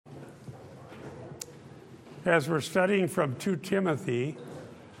As we're studying from 2 Timothy,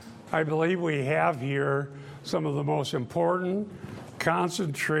 I believe we have here some of the most important,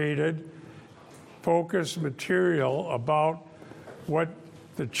 concentrated, focused material about what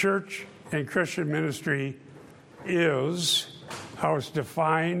the church and Christian ministry is, how it's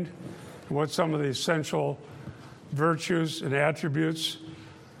defined, what some of the essential virtues and attributes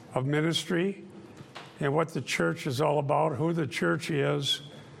of ministry, and what the church is all about, who the church is.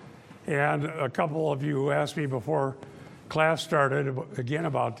 And a couple of you asked me before class started again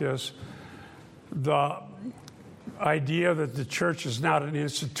about this, the idea that the church is not an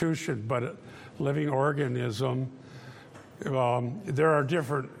institution but a living organism. There are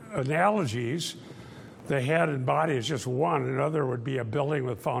different analogies. The head and body is just one. Another would be a building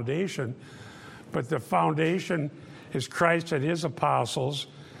with foundation. But the foundation is Christ and his apostles,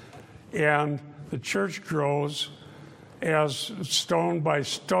 and the church grows as stone by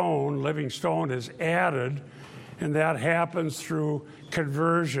stone, living stone is added, and that happens through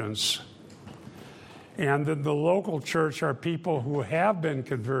conversions. And then the local church are people who have been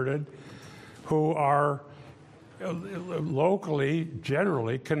converted, who are locally,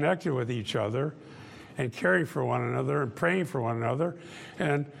 generally connected with each other and caring for one another and praying for one another.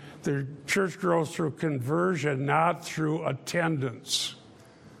 And the church grows through conversion, not through attendance.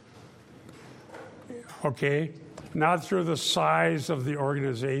 Okay? Not through the size of the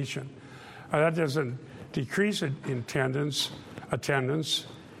organization. That doesn't decrease in attendance,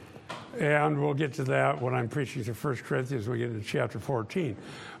 and we'll get to that when I'm preaching to 1 Corinthians when we get into chapter 14.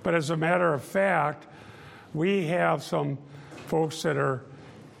 But as a matter of fact, we have some folks that are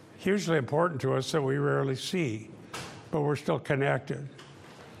hugely important to us that we rarely see, but we're still connected.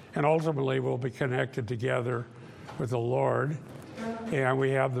 And ultimately, we'll be connected together with the Lord. And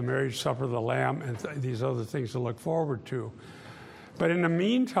we have the marriage supper of the Lamb and these other things to look forward to. But in the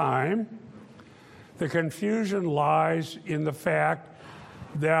meantime, the confusion lies in the fact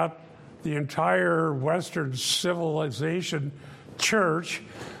that the entire Western civilization church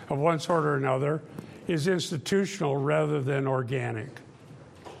of one sort or another is institutional rather than organic.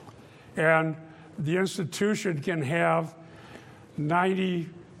 And the institution can have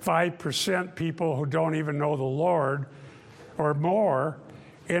 95% people who don't even know the Lord or more,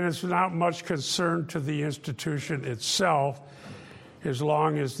 and it's not much concern to the institution itself as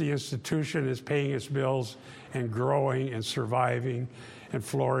long as the institution is paying its bills and growing and surviving and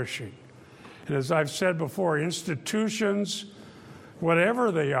flourishing. And as I've said before, institutions, whatever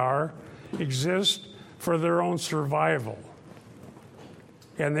they are, exist for their own survival.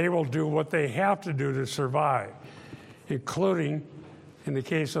 And they will do what they have to do to survive, including, in the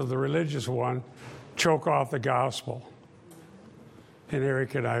case of the religious one, choke off the gospel. And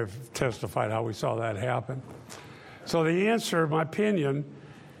Eric and I have testified how we saw that happen. So the answer, in my opinion,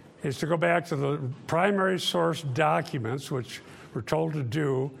 is to go back to the primary source documents, which we're told to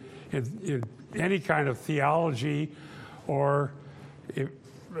do in any kind of theology or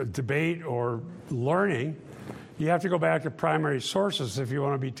debate or learning. You have to go back to primary sources if you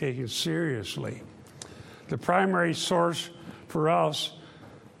want to be taken seriously. The primary source for us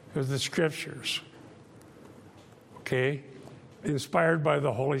is the Scriptures. Okay? Inspired by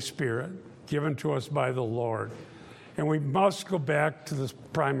the Holy Spirit, given to us by the Lord. And we must go back to the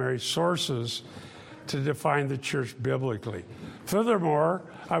primary sources to define the church biblically. Furthermore,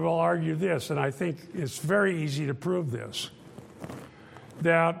 I will argue this, and I think it's very easy to prove this,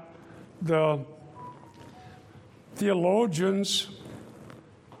 that the theologians,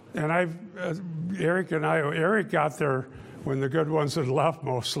 and Eric got there when the good ones had left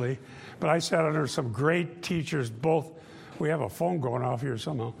mostly, but I sat under some great teachers, both. We have a phone going off here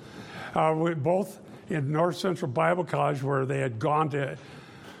somehow. Both in North Central Bible College, where they had gone to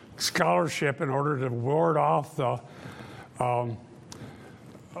scholarship in order to ward off the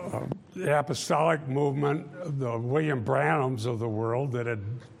apostolic movement, the William Branhams of the world that had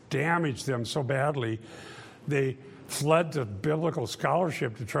damaged them so badly. They fled to biblical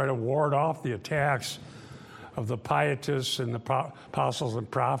scholarship to try to ward off the attacks of the pietists and the apostles and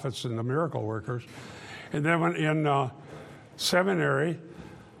prophets and the miracle workers. And then when in seminary,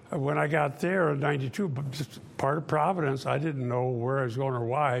 when I got there in 92, just part of Providence, I didn't know where I was going or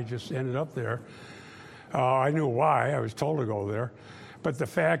why. I just ended up there. I knew why. I was told to go there. But the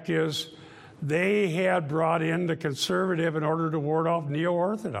fact is, they had brought in the conservative in order to ward off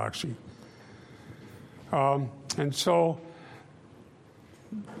neo-orthodoxy. And so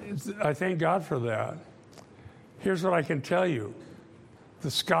I thank God for that. Here's what I can tell you. The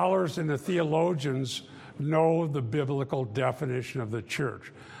scholars and the theologians know the biblical definition of the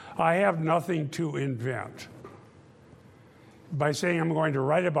church. I have nothing to invent. by saying I'm going to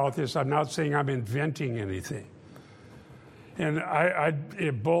write about this, I'm not saying I'm inventing anything. And I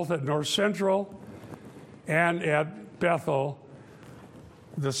both at North Central and at Bethel,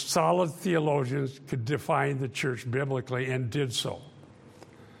 the solid theologians could define the church biblically and did so.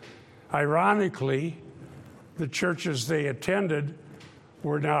 Ironically, the churches they attended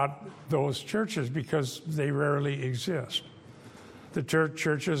were not those churches because they rarely exist. The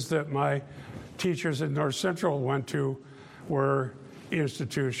churches that my teachers at North Central went to were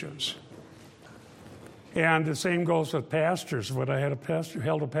institutions. And the same goes with pastors. When I held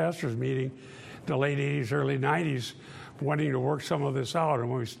a pastor's meeting in the late 80s, early 90s, wanting to work some of this out, and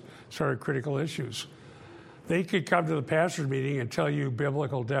when we started critical issues, they could come to the pastor's meeting and tell you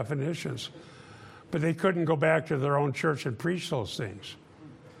biblical definitions, but they couldn't go back to their own church and preach those things.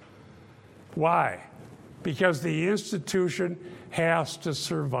 Why? Because the institution has to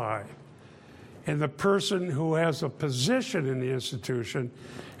survive. And the person who has a position in the institution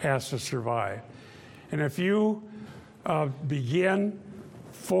has to survive. And if you begin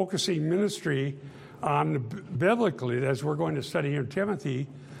focusing ministry on biblically, as we're going to study here in Timothy,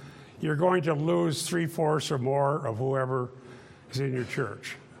 you're going to lose 3/4 or more of whoever is in your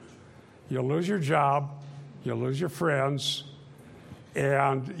church. You'll lose your job, you'll lose your friends,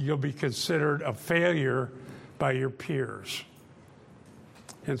 and you'll be considered a failure by your peers.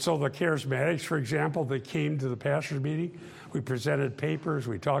 And so the charismatics, for example, they came to the pastor's meeting. We presented papers.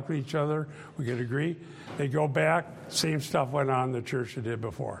 We talked with each other. We could agree. They go back. Same stuff went on in the church that did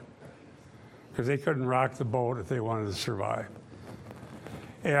before because they couldn't rock the boat if they wanted to survive.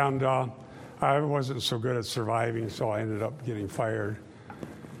 And I wasn't so good at surviving, so I ended up getting fired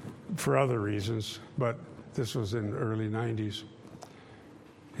for other reasons. But this was in the early 90s.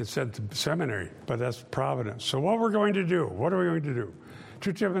 It sent to seminary, but that's providence. So what we're going to do, what are we going to do?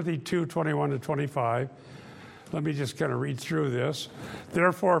 2 Timothy 2:21-25. Let me just kind of read through this.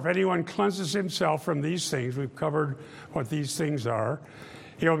 Therefore, if anyone cleanses himself from these things, we've covered what these things are,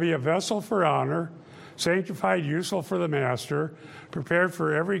 he'll be a vessel for honor, sanctified, useful for the master, prepared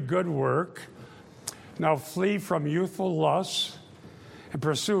for every good work. Now flee from youthful lusts and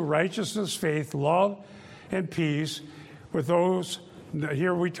pursue righteousness, faith, love, and peace with those.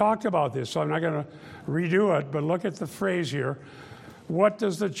 Here we talked about this, so I'm not going to redo it, but look at the phrase here. What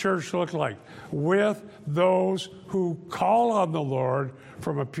does the church look like? With those who call on the Lord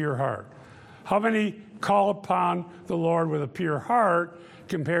from a pure heart. How many call upon the Lord with a pure heart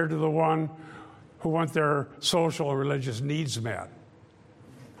compared to the one who want their social or religious needs met?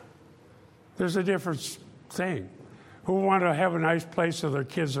 There's a different thing. Who want to have a nice place so their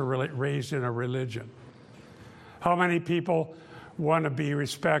kids are raised in a religion? How many people want to be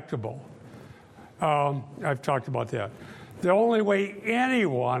respectable? I've talked about that. The only way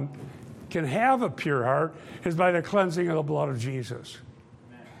anyone can have a pure heart is by the cleansing of the blood of Jesus.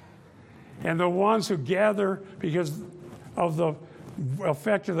 Amen. And the ones who gather because of the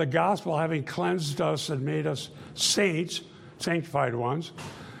effect of the gospel having cleansed us and made us saints, sanctified ones,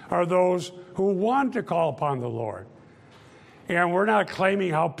 are those who want to call upon the Lord. And we're not claiming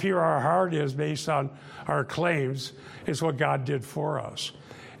how pure our heart is based on our claims. It's what God did for us.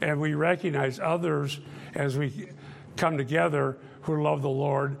 And we recognize others as we come together who love the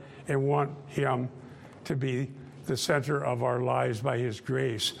Lord and want Him to be the center of our lives by His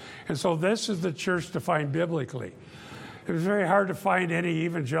grace. And so this is the church defined biblically. It was very hard to find any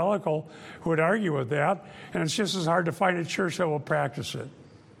evangelical who would argue with that, and it's just as hard to find a church that will practice it.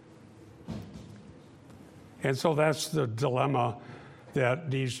 And so that's the dilemma that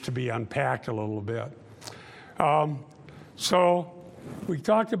needs to be unpacked a little bit. So we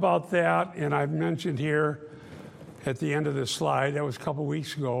talked about that, and I've mentioned here at the end of this slide, that was a couple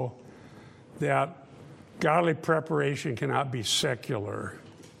weeks ago, that godly preparation cannot be secular.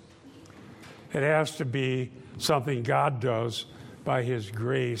 It has to be something God does by His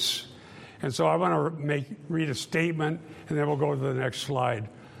grace. And so I want to read a statement, and then we'll go to the next slide.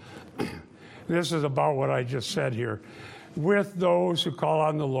 This is about what I just said here. With those who call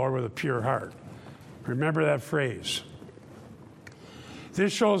on the Lord with a pure heart. Remember that phrase.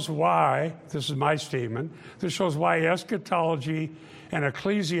 This shows why, this is my statement, this shows why eschatology and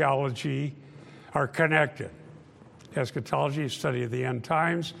ecclesiology are connected. Eschatology, study of the end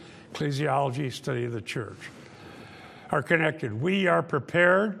times. Ecclesiology, study of the church. Are connected. We are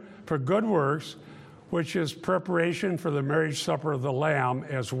prepared for good works, which is preparation for the marriage supper of the Lamb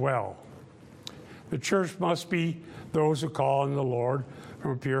as well. The church must be those who call on the Lord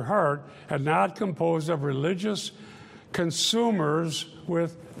from a pure heart and not composed of religious consumers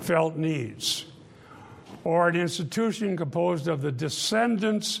with felt needs, or an institution composed of the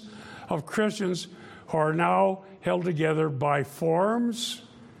descendants of Christians who are now held together by forms,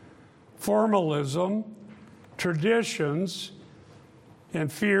 formalism, traditions,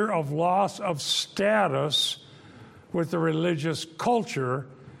 and fear of loss of status with the religious culture,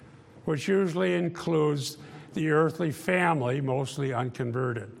 which usually includes the earthly family, mostly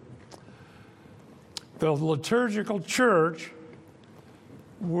unconverted. The liturgical church,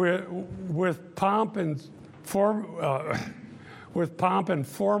 with pomp and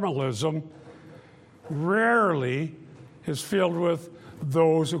formalism, rarely is filled with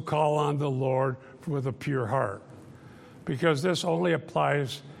those who call on the Lord with a pure heart, because this only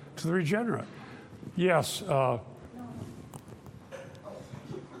applies to the regenerate. Yes,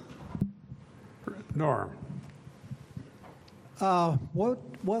 Norm.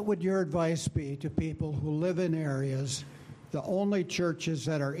 What would your advice be to people who live in areas, the only churches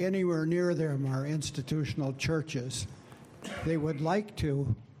that are anywhere near them are institutional churches? They would like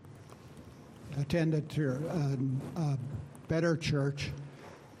to attend a better church,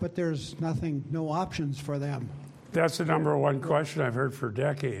 but there's no options for them. That's the number one question I've heard for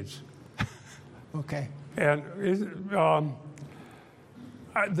decades. Okay. And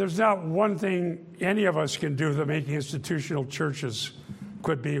there's not one thing any of us can do to make institutional churches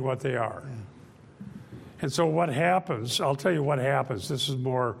quit being what they are. Yeah. And so what happens, I'll tell you what happens. This is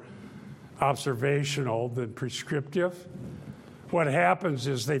more observational than prescriptive. What happens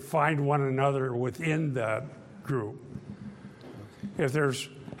is they find one another within that group. If there's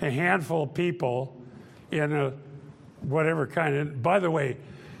a handful of people in a whatever kind of, by the way,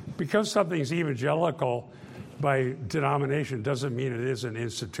 because something's evangelical by denomination doesn't mean it isn't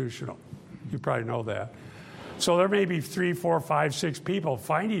institutional. You probably know that. So there may be 3, 4, 5, 6 people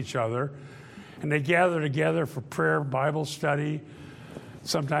find each other, and they gather together for prayer, Bible study.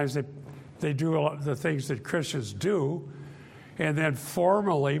 Sometimes they do a lot, the things that Christians do. And then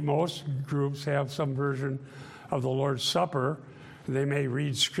formally, most groups have some version of the Lord's Supper. They may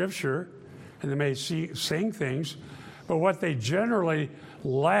read Scripture, and they may sing things. But what they generally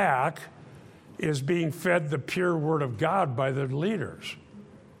lack is being fed the pure Word of God by their leaders.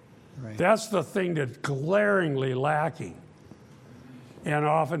 Right. That's the thing that's glaringly lacking. And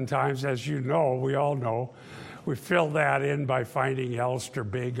oftentimes, as you know, we all know, we fill that in by finding Alistair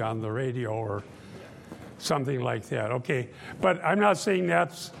Big on the radio or something like that. Okay, but I'm not saying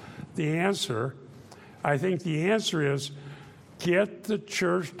that's the answer. I think the answer is get the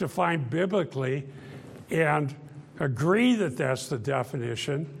church defined biblically and agree that that's the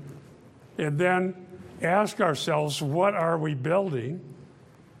definition, and then ask ourselves, what are we building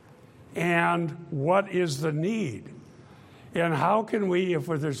and what is the need? And how can we, if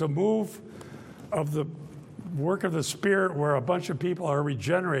there's a move of the work of the Spirit where a bunch of people are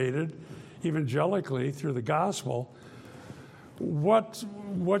regenerated evangelically through the gospel, what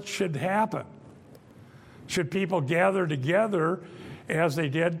should happen? Should people gather together as they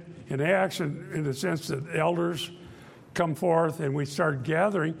did in Acts, in the sense that elders come forth and we start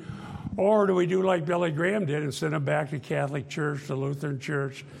gathering? Or do we do like Billy Graham did and send them back to Catholic Church, the Lutheran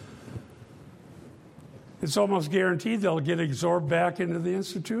Church? It's almost guaranteed they'll get absorbed back into the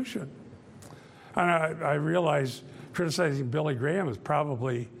institution. And I realize criticizing Billy Graham is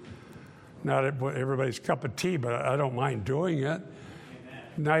probably not everybody's cup of tea, but I don't mind doing it. Amen.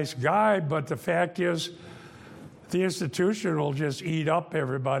 Nice guy, but the fact is the institution will just eat up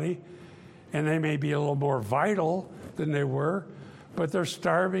everybody, and they may be a little more vital than they were, but they're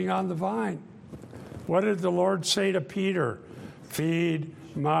starving on the vine. What did the Lord say to Peter? Feed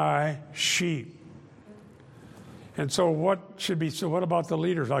my sheep. And so what about the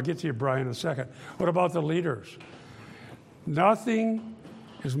leaders? I'll get to you, Brian, in a second. What about the leaders? Nothing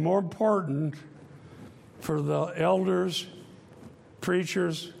is more important for the elders,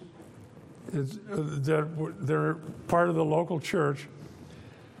 preachers, that they're part of the local church.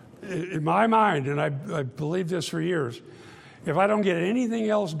 In my mind, and I believe this for years, if I don't get anything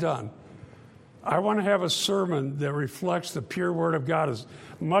else done, I want to have a sermon that reflects the pure Word of God as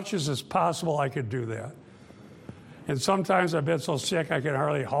much as is possible. I could do that. And sometimes I've been so sick I can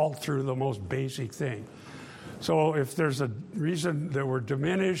hardly halt through the most basic thing. So if there's a reason that we're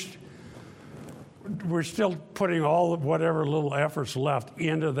diminished, we're still putting all of whatever little efforts left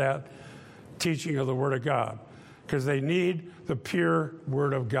into that teaching of the Word of God, because they need the pure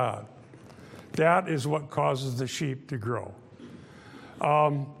Word of God. That is what causes the sheep to grow.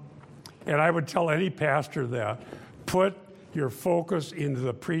 And I would tell any pastor that. Put your focus into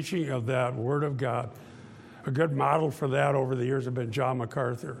the preaching of that Word of God. A good model for that over the years has been John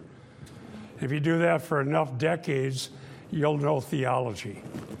MacArthur. If you do that for enough decades, you'll know theology.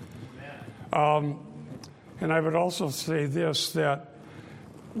 And I would also say this, that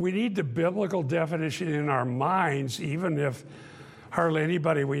we need the biblical definition in our minds, even if hardly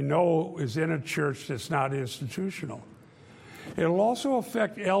anybody we know is in a church that's not institutional. It'll also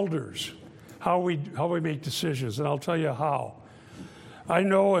affect elders, how we make decisions, and I'll tell you how. I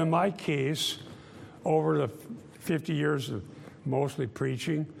know in my case, over the 50 years of mostly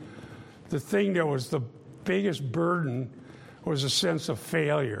preaching, the thing that was the biggest burden was a sense of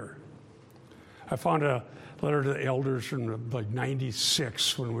failure. I found a letter to the elders from like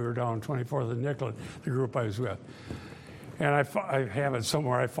 96 when we were down 24th and Nicollet, the group I was with. And I have it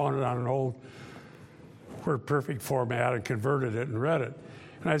somewhere. I found it on an old WordPerfect format and converted it and read it.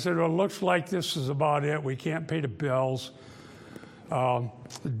 And I said, well, it looks like this is about it. We can't pay the bills.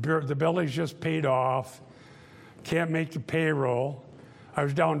 The building's just paid off. Can't make the payroll. It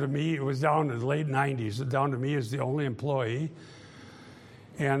was down to the late 90s. Down to me as the only employee.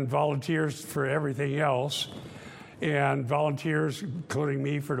 And volunteers for everything else. And volunteers, including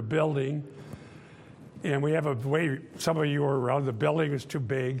me, for the building. And we have a way, some of you were around, the building was too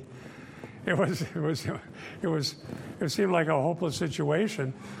big. It seemed like a hopeless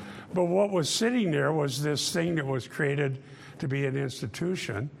situation. But what was sitting there was this thing that was created to be an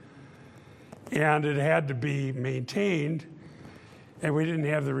institution. And it had to be maintained. And we didn't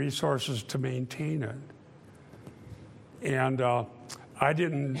have the resources to maintain it. And I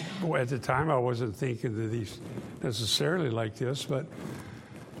didn't, at the time, I wasn't thinking of these necessarily like this, but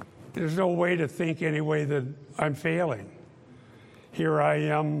there's no way to think anyway that I'm failing. Here I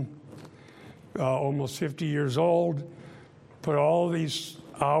am, almost 50 years old, put all these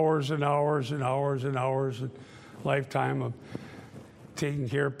hours and hours and hours and hours, and lifetime of taking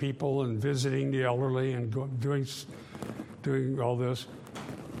care of people and visiting the elderly and doing all this,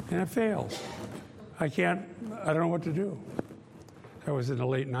 and it fails. I don't know what to do. That was in the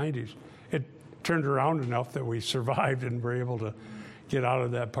late 90s. It turned around enough that we survived and were able to get out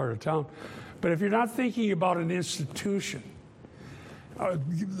of that part of town. But if you're not thinking about an institution,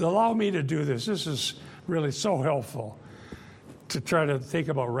 allow me to do this. This is really so helpful to try to think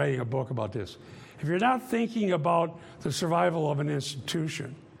about writing a book about this. If you're not thinking about the survival of an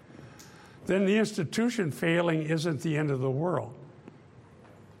institution, then the institution failing isn't the end of the world.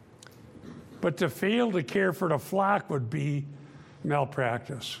 But to fail to care for the flock would be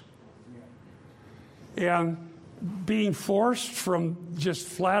malpractice. And being forced from just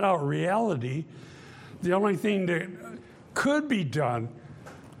flat out reality, the only thing that could be done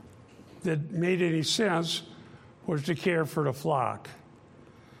that made any sense was to care for the flock,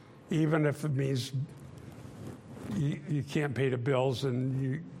 even if it means you can't pay the bills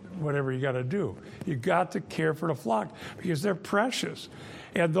and whatever you got to do. You got to care for the flock because they're precious.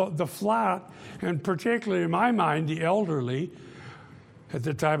 And the flock, and particularly in my mind, the elderly, at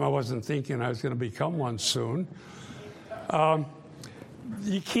the time I wasn't thinking I was going to become one soon,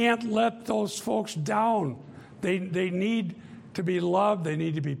 you can't let those folks down. They need to be loved, they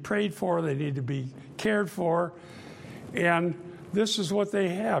need to be prayed for, they need to be cared for, and this is what they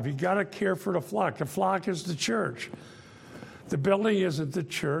have. You got to care for the flock. The flock is the church. The building isn't the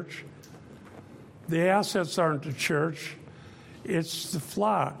church. The assets aren't the church. It's the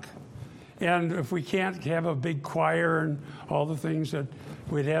flock. And if we can't have a big choir and all the things that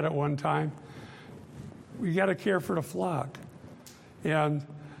we'd had at one time, we got to care for the flock. And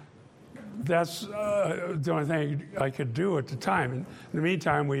that's the only thing I could do at the time. And in the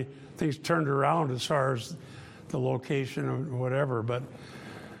meantime, things turned around as far as the location or whatever. But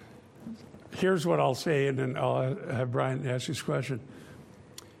here's what I'll say, and then I'll have Brian ask this question.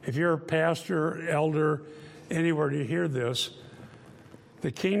 If you're a pastor, elder, anywhere you hear this,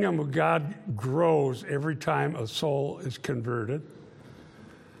 the kingdom of God grows every time a soul is converted.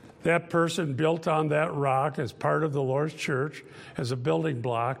 That person built on that rock as part of the Lord's church, as a building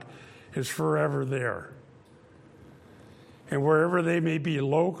block, is forever there. And wherever they may be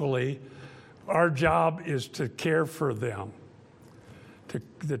locally, our job is to care for them,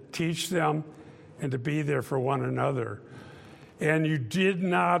 to teach them, and to be there for one another. And you did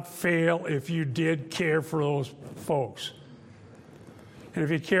not fail if you did care for those folks. And if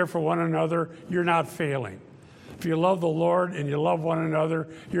you care for one another, you're not failing. If you love the Lord and you love one another,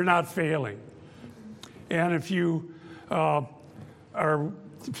 you're not failing. And if you are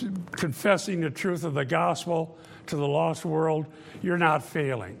confessing the truth of the gospel to the lost world, you're not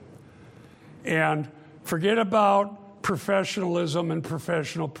failing. And forget about professionalism and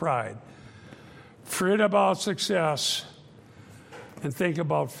professional pride. Forget about success and think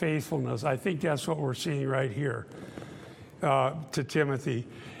about faithfulness. I think that's what we're seeing right here to Timothy.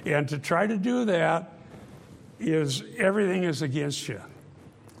 And to try to do that is everything is against you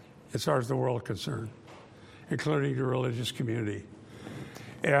as far as the world is concerned, including the religious community.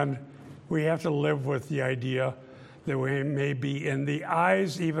 And we have to live with the idea that we may be, in the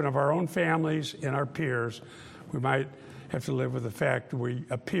eyes even of our own families and our peers, we might have to live with the fact that we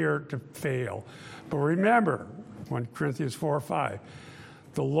appear to fail. But remember, 1 Corinthians 4:5,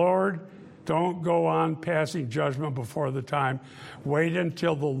 the Lord, don't go on passing judgment before the time. Wait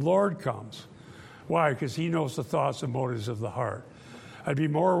until the Lord comes. Why? Because he knows the thoughts and motives of the heart. I'd be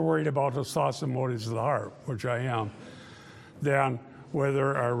more worried about the thoughts and motives of the heart, which I am, than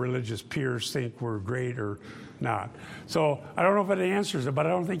whether our religious peers think we're great or not. So I don't know if it answers it, but I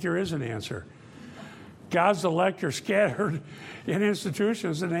don't think there is an answer. God's elect are scattered in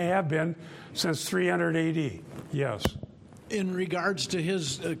institutions, and they have been since 300 AD. Yes. In regards to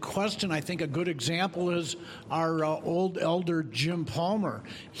his question, I think a good example is our old elder Jim Palmer.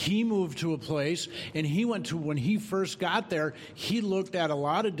 He moved to a place, and he went to, when he first got there, he looked at a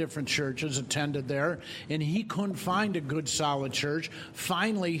lot of different churches, attended there, and he couldn't find a good, solid church.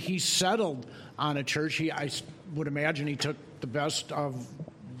 Finally, he settled on a church. I would imagine he took the best of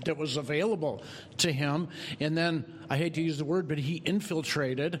that was available to him, and then, I hate to use the word, but he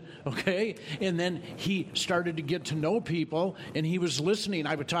infiltrated, okay? And then he started to get to know people, and he was listening.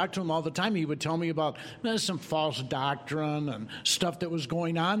 I would talk to him all the time. He would tell me about some false doctrine and stuff that was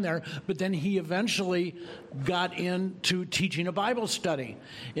going on there, but then he eventually got into teaching a Bible study,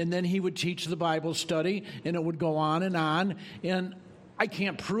 and then he would teach the Bible study, and it would go on, and I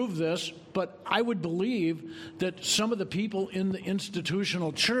can't prove this, but I would believe that some of the people in the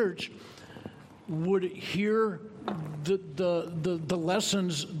institutional church would hear the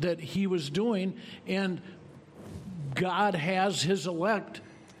lessons that he was doing, and God has his elect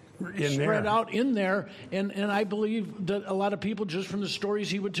spread out in there, and I believe that a lot of people, just from the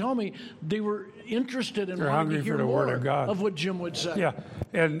stories he would tell me, they were interested in wanting to hear more of what Jim would say. Yeah,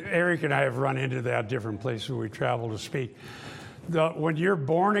 and Eric and I have run into that different places we travel to speak. When you're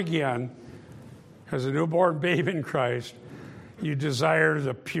born again, as a newborn babe in Christ, you desire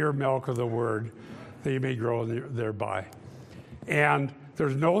the pure milk of the Word, that you may grow thereby. And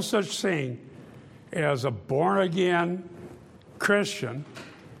there's no such thing as a born-again Christian,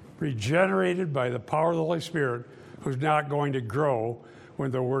 regenerated by the power of the Holy Spirit, who's not going to grow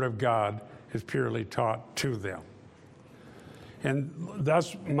when the Word of God is purely taught to them. And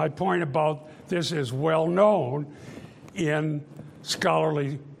that's my point about this is well known in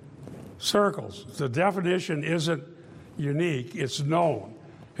scholarly circles. The definition isn't unique, it's known.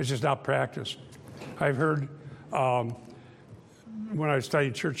 It's just not practiced. I've heard when I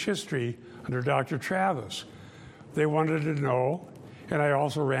studied church history under Dr. Travis, they wanted to know, and I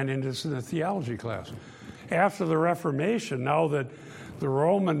also ran into this in the theology class. After the Reformation, now that the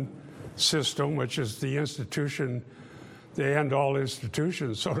Roman system, which is the institution, the end-all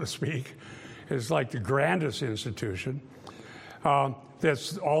institution, so to speak, is like the grandest institution,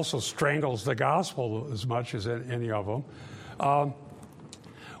 that also strangles the gospel as much as any of them.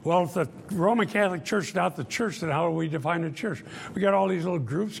 Well, if the Roman Catholic Church is not the church, then how do we define a church? We got all these little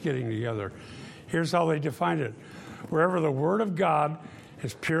groups getting together. Here's how they define it. Wherever the Word of God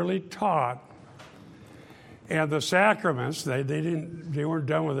is purely taught, and the sacraments, they weren't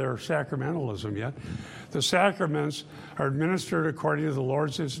done with their sacramentalism yet. The sacraments are administered according to the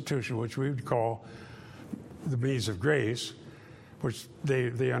Lord's institution, which we would call the means of grace, which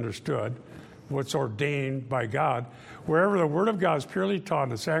they understood, what's ordained by God. Wherever the Word of God is purely taught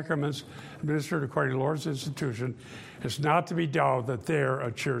and the sacraments administered according to the Lord's institution, it's not to be doubted that there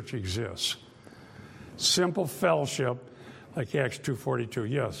a church exists. Simple fellowship, like Acts 2:42.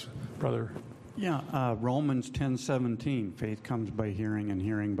 Yes, brother. Yeah, Romans 10:17. Faith comes by hearing, and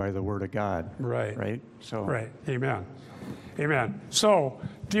hearing by the Word of God. Right. Right. So. Right. Amen. Amen. So,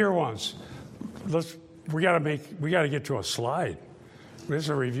 dear ones, we got to get to a slide. This is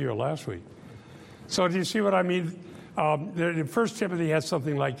a review of last week. So do you see what I mean? In 1 Timothy has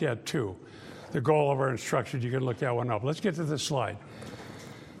something like that too. The goal of our instruction, you can look that one up. Let's get to this slide.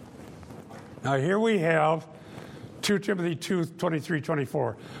 Now here we have 2 Timothy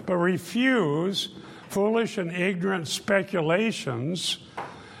 2:23-24. But refuse foolish and ignorant speculations,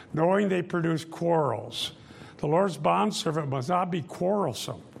 knowing they produce quarrels. The Lord's bondservant must not be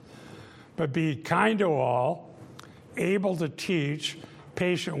quarrelsome, but be kind to all, able to teach,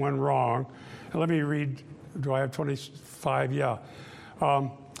 patient when wrong. And let me read, do I have 25? Yeah.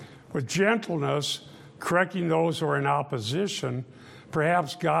 With gentleness, correcting those who are in opposition,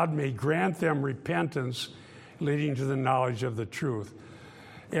 perhaps God may grant them repentance, leading to the knowledge of the truth.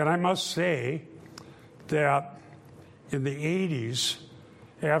 And I must say that in the 80s,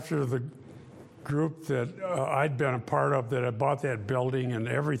 after the group that I'd been a part of that had bought that building and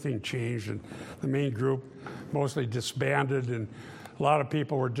everything changed, and the main group mostly disbanded, and a lot of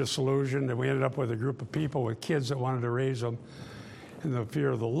people were disillusioned, and we ended up with a group of people with kids that wanted to raise them in the fear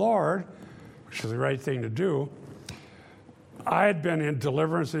of the Lord, which is the right thing to do. I had been in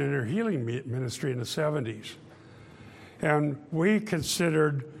deliverance and inner healing ministry in the 70s. And we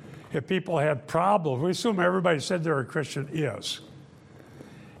considered if people had problems, we assume everybody said they're a Christian is.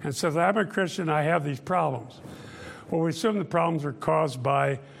 And so if I'm a Christian, I have these problems. Well, we assume the problems are caused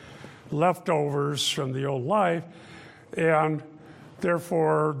by leftovers from the old life, and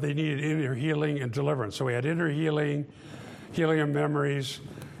therefore they needed inner healing and deliverance. So we had inner healing, healing of memories,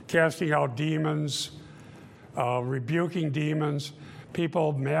 casting out demons, rebuking demons,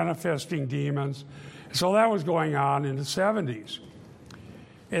 people manifesting demons. So that was going on in the 70s.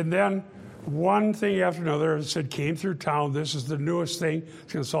 And then one thing after another came through town. This is the newest thing.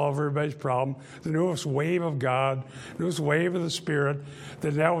 It's going to solve everybody's problem. The newest wave of God, newest wave of the Spirit.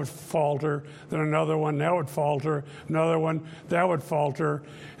 Then that would falter. Then another one, that would falter. Another one, that would falter.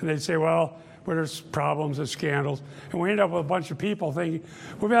 And they'd say, well, there's problems and scandals. And we end up with a bunch of people thinking,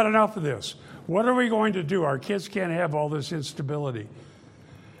 we've had enough of this. What are we going to do? Our kids can't have all this instability.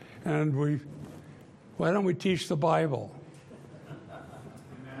 And why don't we teach the Bible?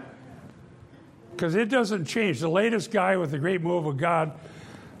 Because it doesn't change. The latest guy with the great move of God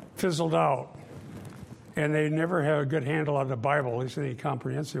fizzled out. And they never had a good handle on the Bible, at least in any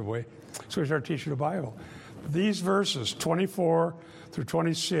comprehensive way. So we started teaching the Bible. These verses, 24 through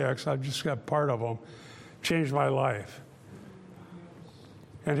 26, I've just got part of them, changed my life.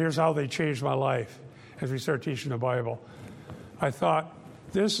 And here's how they changed my life as we started teaching the Bible. I thought,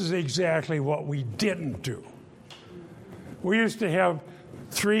 this is exactly what we didn't do. We used to have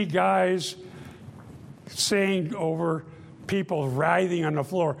 3 guys saying over people writhing on the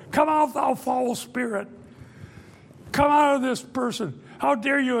floor, come out, thou foul spirit. Come out of this person. How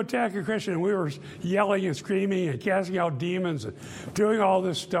dare you attack a Christian? And we were yelling and screaming and casting out demons and doing all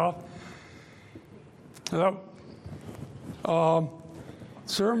this stuff.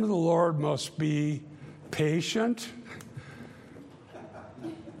 Servant of the Lord must be patient,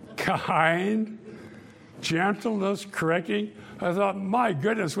 kind, gentleness, correcting. I thought, my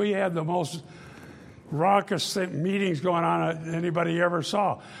goodness, we had the most raucous meetings going on that anybody ever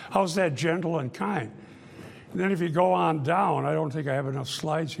saw. How's that gentle and kind? And then if you go on down, I don't think I have enough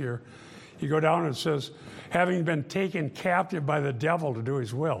slides here. You go down and it says, having been taken captive by the devil to do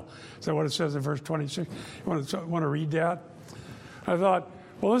his will. Is that what it says in verse 26? You want to read that? I thought,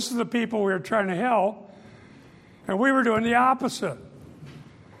 well, this is the people we were trying to help, and we were doing the opposite.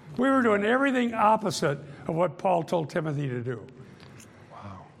 We were doing everything opposite of what Paul told Timothy to do.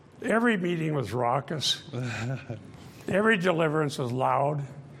 Wow. Every meeting was raucous. Every deliverance was loud.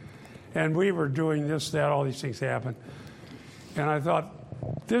 And we were doing this, that, all these things happened. And I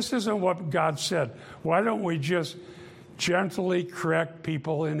thought, this isn't what God said. Why don't we just gently correct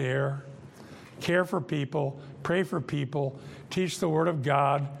people in error, care for people, pray for people, teach the Word of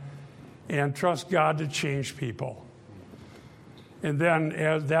God, and trust God to change people? And then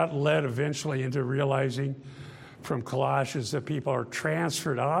as that led eventually into realizing from Colossians that people are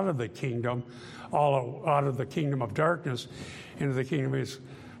transferred out of the kingdom, all out of the kingdom of darkness into the kingdom of his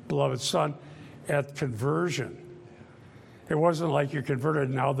beloved Son at conversion. It wasn't like you're converted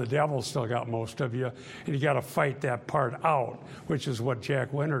and now the devil still got most of you, and you got to fight that part out, which is what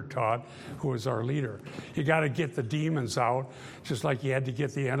Jack Winter taught, who was our leader. You got to get the demons out, just like you had to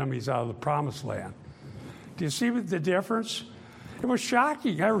get the enemies out of the promised land. Do you see the difference? It was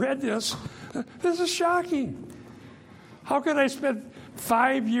shocking. I read this. This is shocking. How could I spend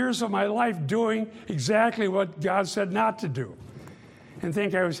 5 years of my life doing exactly what God said not to do and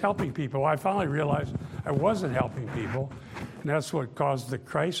think I was helping people? I finally realized I wasn't helping people, and that's what caused the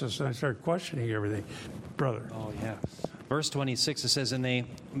crisis, and I started questioning everything. Brother. Oh, yeah. Verse 26, it says, and they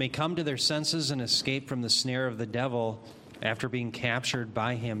may come to their senses and escape from the snare of the devil after being captured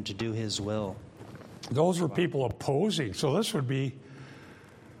by him to do his will. Those were people opposing. So this would be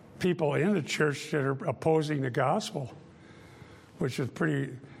people in the church that are opposing the gospel, which is pretty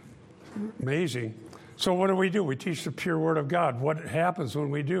amazing. So what do? We teach the pure word of God. What happens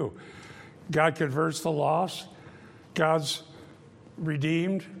when we do? God converts the lost. God's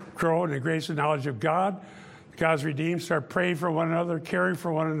redeemed, grow in the grace and knowledge of God. God's redeemed, start praying for one another, caring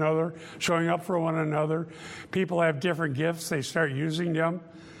for one another, showing up for one another. People have different gifts. They start using them.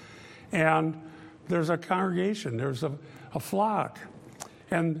 And there's a congregation. There's a flock.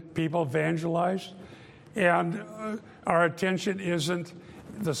 And people evangelize. And our attention isn't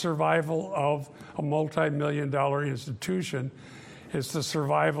the survival of a multi-million-dollar institution. It's the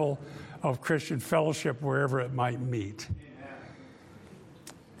survival of Christian fellowship wherever it might meet.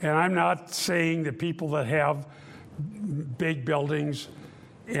 And I'm not saying that people that have big buildings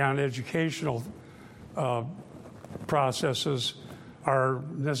and educational processes are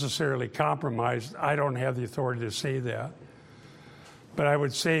necessarily compromised. I don't have the authority to say that. But I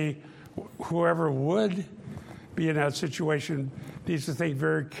would say whoever would be in that situation needs to think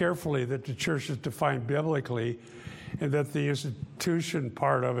very carefully that the church is defined biblically and that the institution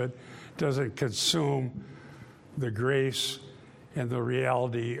part of it doesn't consume the grace and the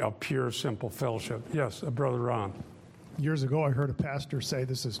reality of pure, simple fellowship. Yes, Brother Ron. Years ago, I heard a pastor say,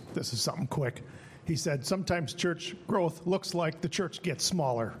 this is something quick. He said, sometimes church growth looks like the church gets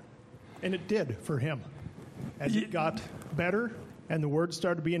smaller. And it did for him. As it got better and the word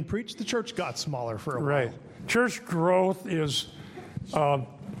started being preached, the church got smaller for a while. Right. Church growth is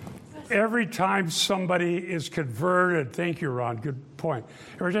every time somebody is converted. Thank you, Ron. Good point.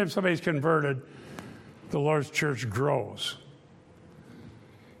 Every time somebody's converted, the Lord's church grows.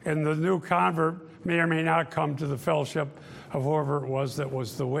 And the new convert may or may not come to the fellowship of whoever it was that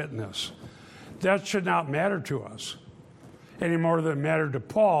was the witness. That should not matter to us any more than it mattered to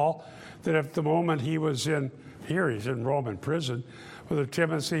Paul, that if the moment he was he's in Roman prison, whether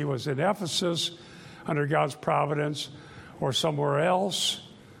Timothy was in Ephesus under God's providence or somewhere else,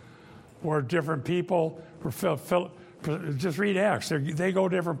 or different people were just read Acts. They go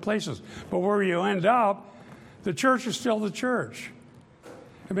different places. But where you end up, the church is still the church.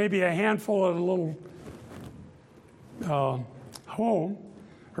 It may be a handful at a little home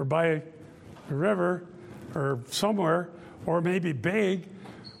or by the river or somewhere, or maybe big,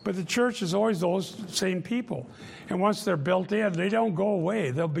 but the church is always those same people. And once they're built in, they don't go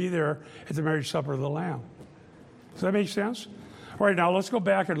away. They'll be there at the marriage supper of the Lamb. Does that make sense? All right, now let's go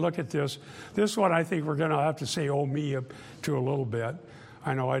back and look at this. This one I think we're going to have to say, oh, me to a little bit.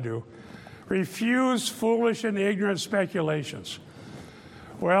 I know I do. Refuse foolish and ignorant speculations.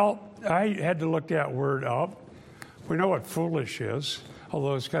 Well, I had to look that word up. We know what foolish is,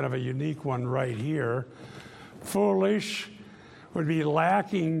 although it's kind of a unique one right here. Foolish would be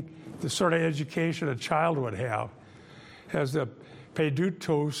lacking the sort of education a child would have. It has the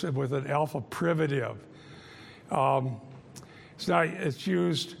paidutos with an alpha privative. It's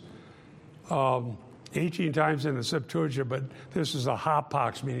used 18 times in the Septuagint, but this is a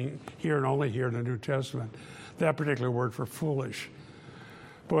hapax, meaning here and only here in the New Testament, that particular word for foolish.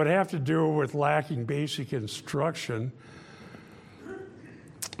 But it would have to do with lacking basic instruction.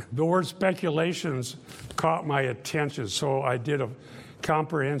 The word speculations caught my attention, so I did a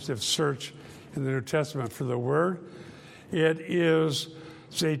comprehensive search in the New Testament for the word. It is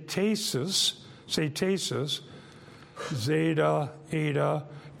zetasis, zeta, eta,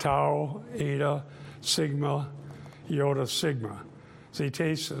 tau, eta, sigma, iota, sigma,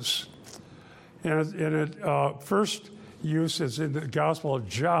 zetasis. And it first use is in the Gospel of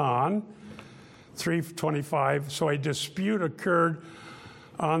John 3:25. So a dispute occurred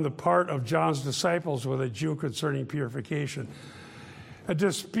on the part of John's disciples with a Jew concerning purification. A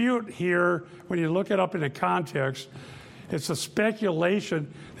dispute here, when you look it up in the context, it's a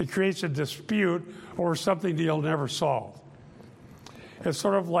speculation that creates a dispute over something that you'll never solve. It's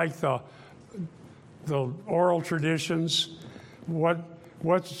sort of like the oral traditions.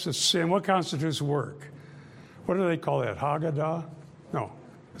 What's a sin? What constitutes work? What do they call that? Haggadah? No.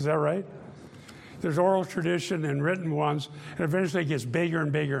 Is that right? There's oral tradition and written ones, and eventually it gets bigger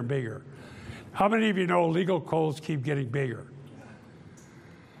and bigger and bigger. How many of you know legal codes keep getting bigger?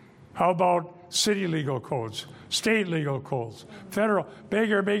 How about city legal codes, state legal codes, federal,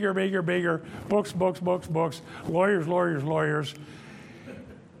 bigger, bigger, bigger, bigger, books, lawyers.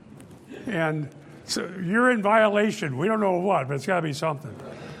 And so you're in violation. We don't know what, but it's got to be something.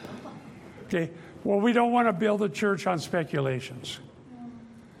 Okay. Well, we don't want to build a church on speculations.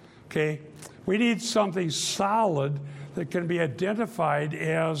 Okay? We need something solid that can be identified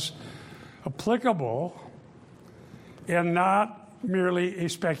as applicable and not merely a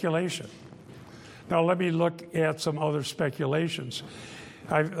speculation. Now, let me look at some other speculations.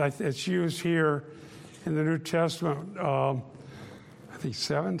 It's used here in the New Testament, I think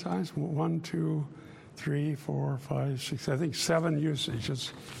 7 times. 1, 2, 3, 4, 5, 6. I think 7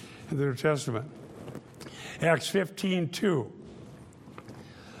 usages in the New Testament. Acts 15:2.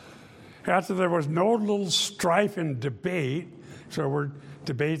 After there was no little strife and debate, so we're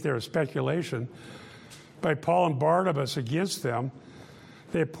debate there is speculation, by Paul and Barnabas against them,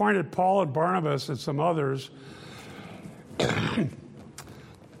 they appointed Paul and Barnabas and some others from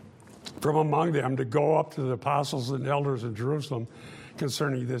among them to go up to the apostles and elders in Jerusalem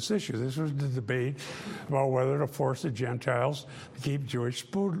concerning this issue. This was the debate about whether to force the Gentiles to keep Jewish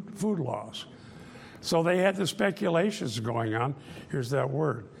food laws. So they had the speculations going on. Here's that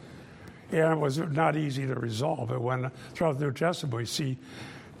word. And it was not easy to resolve. It went throughout the New Testament. We see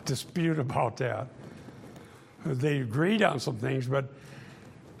dispute about that. They agreed on some things, but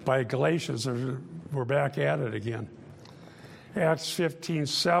by Galatians, we're back at it again. Acts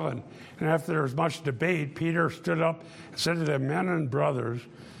 15:7. And after there was much debate, Peter stood up and said to them, "Men and brothers,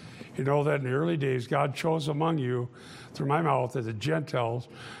 you know that in the early days God chose among you through my mouth that the Gentiles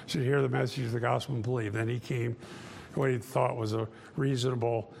should hear the message of the gospel and believe." Then he came to what he thought was a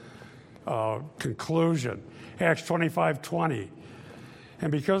reasonable conclusion. Acts 25:20.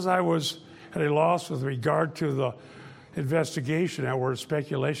 And because I was at a loss with regard to the investigation, that word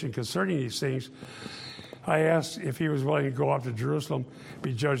speculation concerning these things, I asked if he was willing to go up to Jerusalem,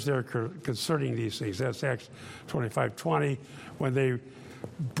 be judged there concerning these things. That's Acts 25:20, when they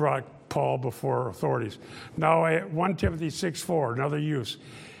brought Paul before authorities. Now, 1 Timothy 6:4, another use.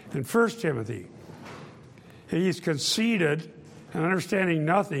 In 1 Timothy, he's conceited and understanding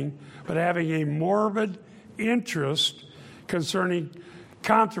nothing, but having a morbid interest concerning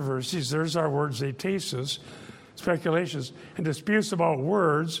controversies, there's our word, zetesis, speculations, and disputes about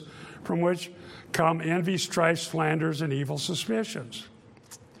words, from which come envy, strife, slanders, and evil suspicions.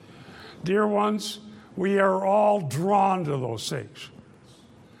 Dear ones, we are all drawn to those things.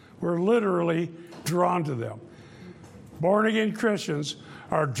 We're literally drawn to them. Born-again Christians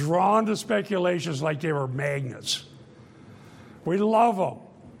are drawn to speculations like they were magnets. We love them.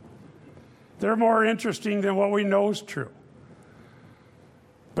 They're more interesting than what we know is true.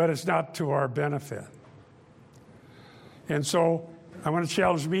 But it's not to our benefit. And so I want to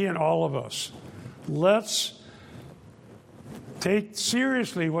challenge me and all of us. Let's take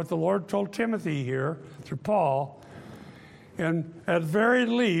seriously what the Lord told Timothy here through Paul, and at very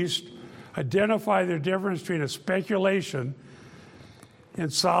least identify the difference between a speculation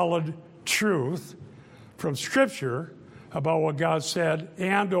and solid truth from Scripture about what God said,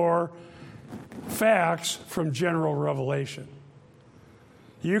 and or facts from general revelation.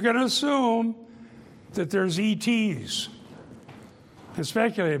 You can assume that there's ETs and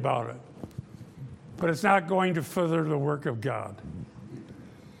speculate about it, but it's not going to further the work of God.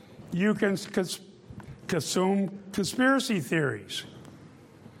 You can assume conspiracy theories.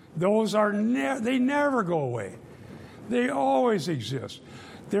 Those are they never go away. They always exist.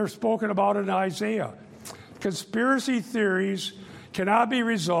 They're spoken about in Isaiah. Conspiracy theories cannot be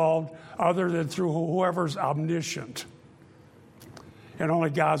resolved other than through whoever's omniscient. And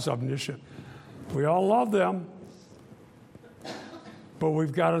only God's omniscient. We all love them, but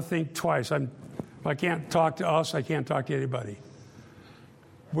we've got to think twice. If I can't talk to us, I can't talk to anybody.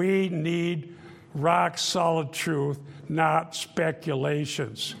 We need rock-solid truth, not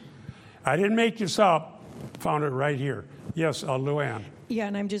speculations. I didn't make this up. Found it right here. Yes, Luann. Yeah,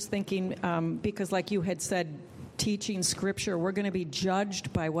 and I'm just thinking, because like you had said, teaching Scripture, we're going to be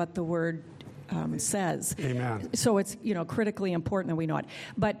judged by what the Word says. Amen. So it's, critically important that we know it.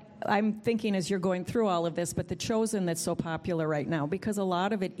 But I'm thinking as you're going through all of this, but the chosen that's so popular right now, because a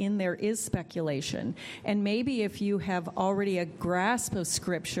lot of it in there is speculation. And maybe if you have already a grasp of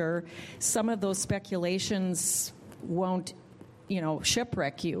Scripture, some of those speculations won't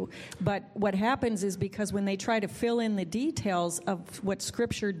shipwreck you. But what happens is, because when they try to fill in the details of what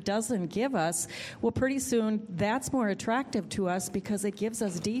Scripture doesn't give us, well, pretty soon that's more attractive to us because it gives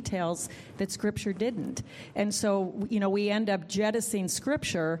us details that Scripture didn't. And so, we end up jettisoning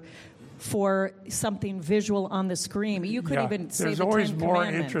Scripture for something visual on the screen. You could even say there's the always Ten more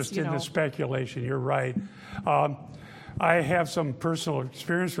Commandments, interest in the speculation. You're right. I have some personal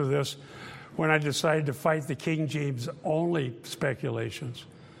experience with this. When I decided to fight the King James only speculations.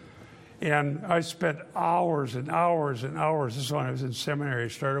 And I spent hours and hours and hours. This is when I was in seminary, I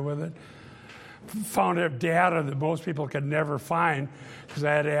started with it. Found out data that most people could never find because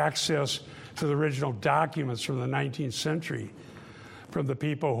I had access to the original documents from the 19th century from the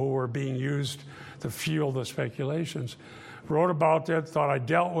people who were being used to fuel the speculations. Wrote about that, thought I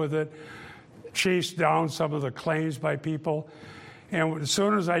dealt with it, chased down some of the claims by people. And as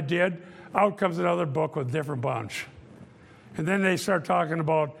soon as I did, out comes another book with a different bunch. And then they start talking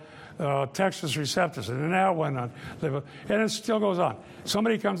about Textus Receptus, and then that went on. And it still goes on.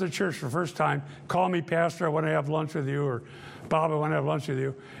 Somebody comes to church for the first time, call me pastor, I want to have lunch with you, or Bob, I want to have lunch with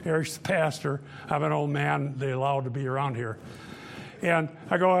you. Eric's the pastor. I'm an old man. They allowed to be around here. And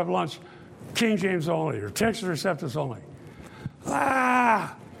I go have lunch, King James only, or Textus Receptus only.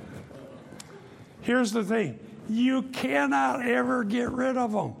 Here's the thing. You cannot ever get rid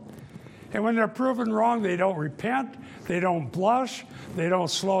of them. And when they're proven wrong, they don't repent, they don't blush, they don't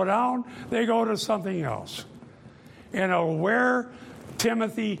slow down, they go to something else. And it'll wear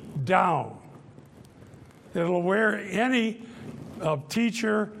Timothy down. It'll wear any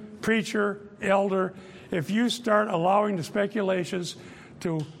teacher, preacher, elder, if you start allowing the speculations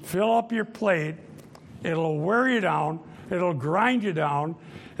to fill up your plate, it'll wear you down, it'll grind you down,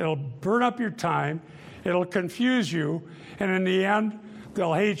 it'll burn up your time, it'll confuse you, and in the end,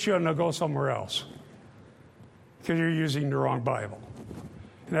 they'll hate you and they'll go somewhere else because you're using the wrong Bible.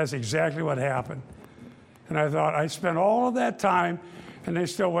 And that's exactly what happened. And I thought, I spent all of that time, and they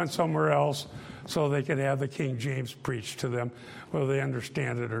still went somewhere else so they could have the King James preached to them, whether they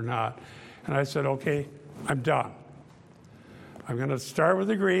understand it or not. And I said, okay, I'm done. I'm going to start with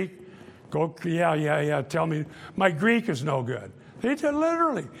the Greek. Go, yeah, tell me, my Greek is no good. They said,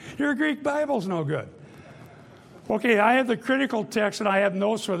 literally, your Greek Bible's no good. Okay, I have the critical text, and I have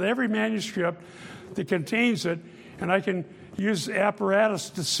notes with every manuscript that contains it, and I can use apparatus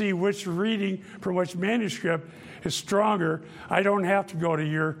to see which reading from which manuscript is stronger. I don't have to go to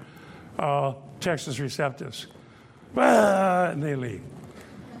your Textus Receptus. And they leave.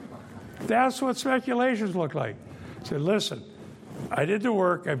 That's what speculations look like. I said, listen, I did the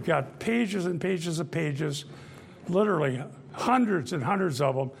work. I've got pages and pages of pages, literally hundreds and hundreds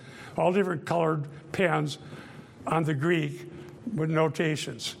of them, all different colored pens on the Greek with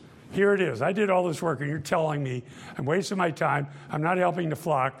notations. Here it is. I did all this work, and you're telling me I'm wasting my time. I'm not helping the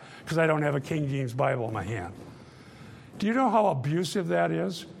flock because I don't have a King James Bible in my hand. Do you know how abusive that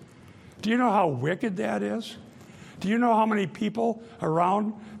is? Do you know how wicked that is? Do you know how many people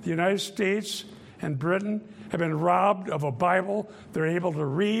around the United States and Britain have been robbed of a Bible they're able to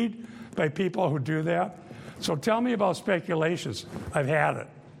read by people who do that? So tell me about speculations. I've had it.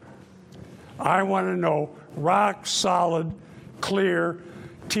 I want to know rock solid, clear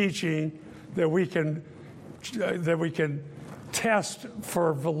teaching that we can test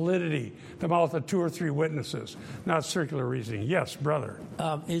for validity, the mouth of 2 or 3 witnesses, not circular reasoning. Yes, brother.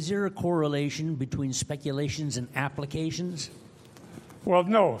 Is there a correlation between speculations and applications? Well,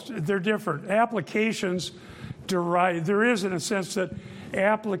 no, they're different. Applications derive, there is in a sense that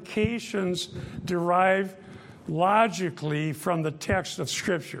applications derive logically from the text of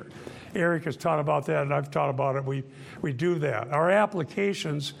Scripture. Eric has taught about that, and I've taught about it. We do that. Our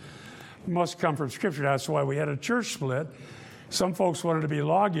applications must come from Scripture. That's why we had a church split. Some folks wanted to be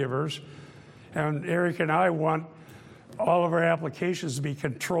lawgivers, and Eric and I want all of our applications to be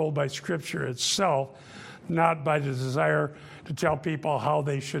controlled by Scripture itself, not by the desire to tell people how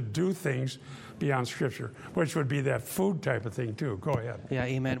they should do things beyond Scripture, which would be that food type of thing, too. Go ahead. Yeah,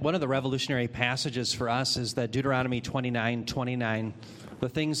 amen. One of the revolutionary passages for us is that Deuteronomy 29:29. The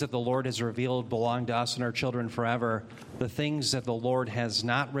things that the Lord has revealed belong to us and our children forever. The things that the Lord has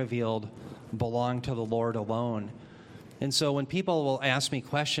not revealed belong to the Lord alone. And so when people will ask me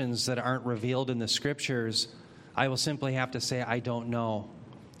questions that aren't revealed in the Scriptures, I will simply have to say, I don't know.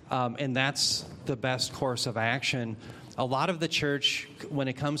 And that's the best course of action. A lot of the church, when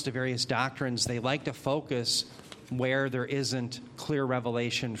it comes to various doctrines, they like to focus where there isn't clear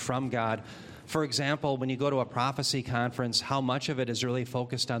revelation from God. For example, when you go to a prophecy conference, how much of it is really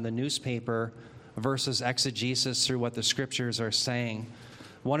focused on the newspaper versus exegesis through what the Scriptures are saying?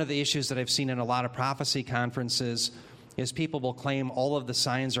 One of the issues that I've seen in a lot of prophecy conferences is people will claim all of the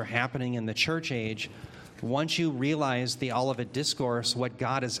signs are happening in the church age. Once you realize the Olivet Discourse, what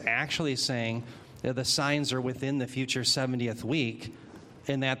God is actually saying, the signs are within the future 70th week,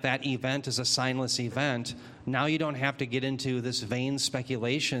 and that event is a signless event. Now you don't have to get into this vain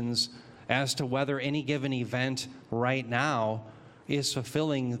speculations as to whether any given event right now is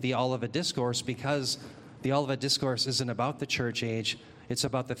fulfilling the Olivet Discourse, because the Olivet Discourse isn't about the church age. It's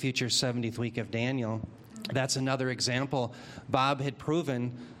about the future 70th week of Daniel. That's another example. Bob had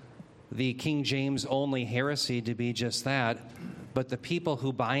proven the King James only heresy to be just that, but the people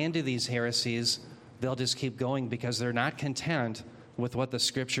who buy into these heresies, they'll just keep going because they're not content with what the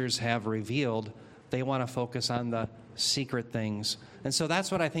Scriptures have revealed. They want to focus on the secret things. And so that's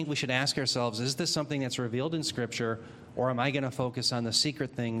what I think we should ask ourselves. Is this something that's revealed in Scripture, or am I going to focus on the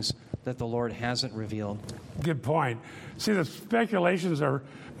secret things that the Lord hasn't revealed? Good point. See, the speculations are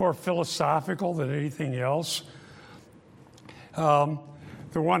more philosophical than anything else.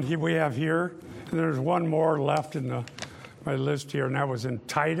 The one we have here, and there's one more left in my list here, and that was in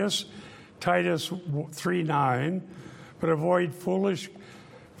Titus. Titus 3:9, but avoid foolish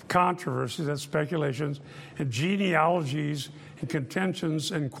controversies, that's speculations, and genealogies and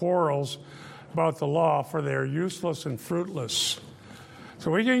contentions and quarrels about the law, for they are useless and fruitless.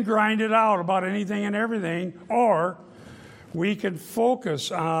 So we can grind it out about anything and everything, or we can focus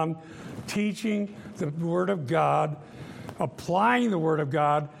on teaching the Word of God, applying the Word of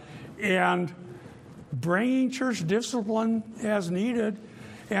God, and bringing church discipline as needed,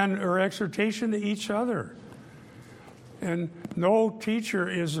 and or exhortation to each other. And no teacher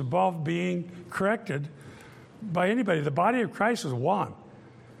is above being corrected by anybody. The body of Christ is one.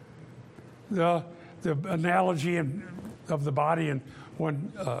 The analogy of the body in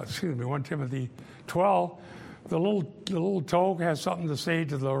 1 Timothy 12, the little toe has something to say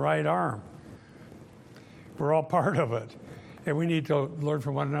to the right arm. We're all part of it, and we need to learn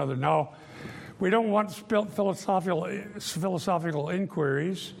from one another. Now, we don't want philosophical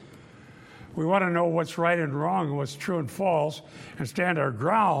inquiries. We want to know what's right and wrong and what's true and false and stand our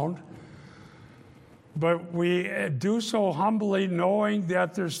ground. But we do so humbly, knowing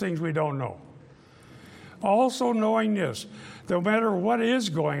that there's things we don't know. Also knowing this, no matter what is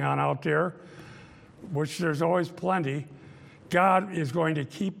going on out there, which there's always plenty, God is going to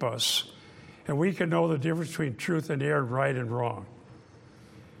keep us. And we can know the difference between truth and error, right and wrong.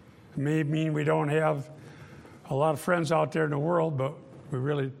 It may mean we don't have a lot of friends out there in the world, but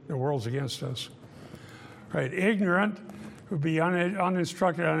the world's against us. Right? Ignorant would be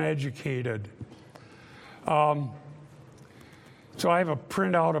uninstructed, uneducated. So I have a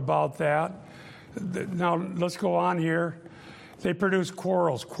printout about that. Now let's go on here. They produce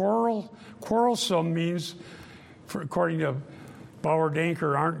quarrels. Quarrelsome means, according to Bauer,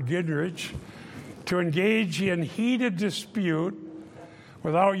 Danker, Arndt, Goodrich, to engage in heated dispute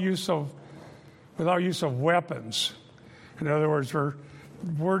without use of weapons. In other words, for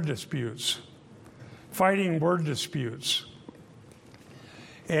word disputes, fighting word disputes.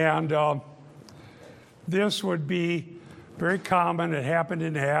 And this would be very common. It happened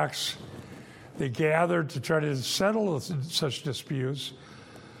in Acts. They gathered to try to settle such disputes.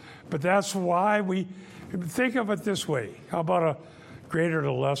 But that's why we think of it this way. How about a greater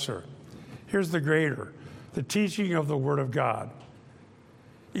to lesser? Here's the greater, the teaching of the Word of God.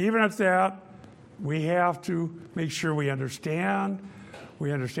 Even at that, we have to make sure we understand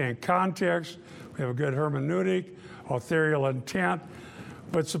context, we have a good hermeneutic, authorial intent.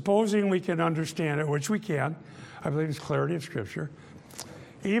 But supposing we can understand it, which we can, I believe it's clarity of Scripture,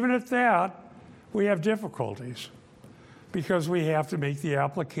 even at that, we have difficulties because we have to make the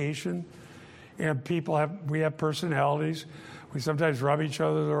application, and we have personalities. We sometimes rub each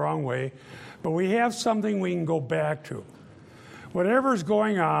other the wrong way, but we have something we can go back to. Whatever's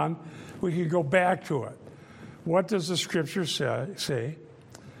going on, we can go back to it. What does the Scripture say?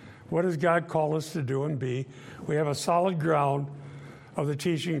 What does God call us to do and be? We have a solid ground of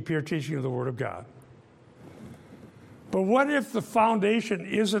the pure teaching of the Word of God. But what if the foundation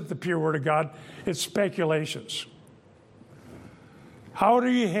isn't the pure Word of God? It's speculations. How do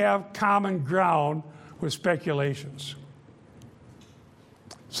you have common ground with speculations?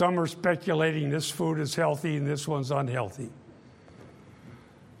 Some are speculating this food is healthy and this one's unhealthy.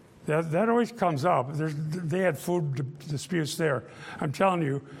 That always comes up. They had food disputes there. I'm telling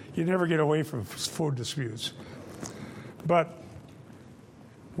you, you never get away from food disputes. But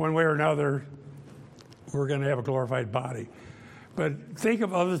one way or another, we're going to have a glorified body. But think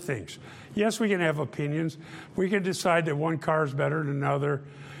of other things. Yes, we can have opinions. We can decide that one car is better than another.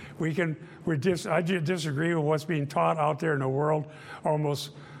 I disagree with what's being taught out there in the world, almost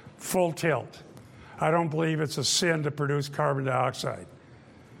full tilt. I don't believe it's a sin to produce carbon dioxide.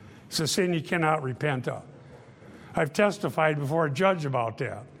 It's a sin you cannot repent of. I've testified before a judge about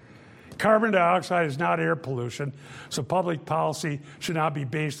that. Carbon dioxide is not air pollution, so public policy should not be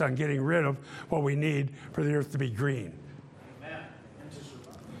based on getting rid of what we need for the earth to be green.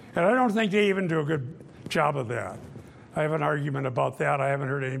 And I don't think they even do a good job of that. I have an argument about that I haven't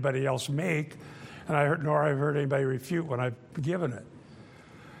heard anybody else make, nor I've heard anybody refute when I've given it.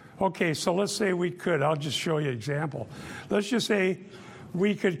 Okay, so let's say we could. I'll just show you an example. Let's just say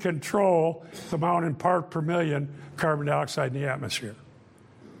we could control the amount in part per million carbon dioxide in the atmosphere.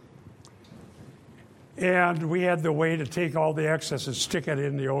 And we had the way to take all the excess and stick it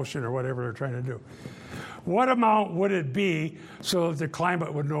in the ocean or whatever they're trying to do. What amount would it be so that the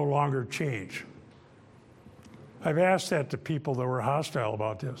climate would no longer change? I've asked that to people that were hostile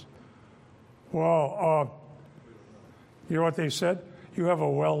about this. Well, you know what they said? You have a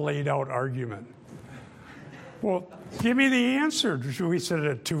well laid out argument. Well, give me the answer. Should we set it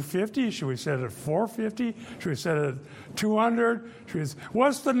at 250? Should we set it at 450? Should we set it at 200?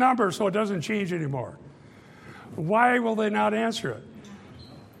 What's the number so it doesn't change anymore? Why will they not answer it?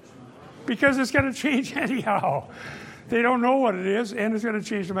 Because it's going to change anyhow. They don't know what it is, and it's going to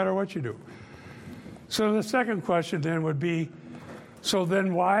change no matter what you do. So the second question then would be, so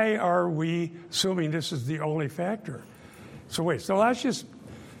then why are we assuming this is the only factor? So that's just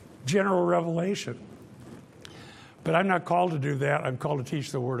general revelation. But I'm not called to do that. I'm called to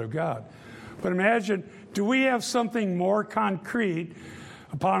teach the Word of God. But imagine, do we have something more concrete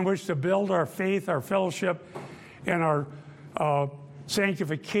upon which to build our faith, our fellowship, and our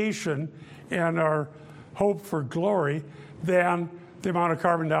sanctification and our hope for glory than the amount of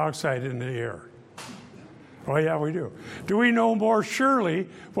carbon dioxide in the air. Oh, yeah, we do. Do we know more surely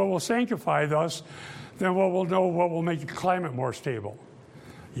what will sanctify us than what will make the climate more stable?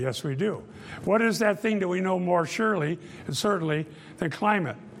 Yes, we do. What is that thing that we know more surely and certainly than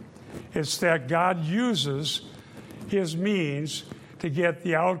climate? It's that God uses his means to get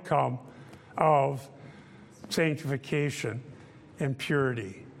the outcome of sanctification and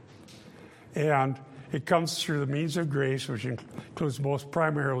purity. And it comes through the means of grace, which includes most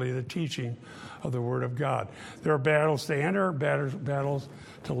primarily the teaching of the Word of God. There are battles to enter, battles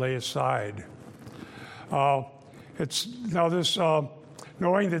to lay aside.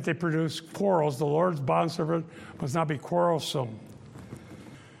 Knowing that they produce quarrels, the Lord's bondservant must not be quarrelsome.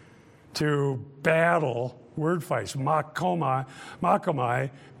 To battle, word fights, makomai,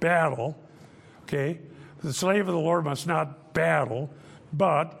 battle, okay? The slave of the Lord must not battle,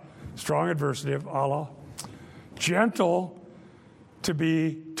 but, strong adversative, Allah, gentle to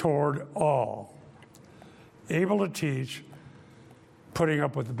be toward all, able to teach, putting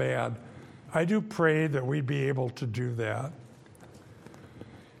up with the bad. I do pray that we'd be able to do that.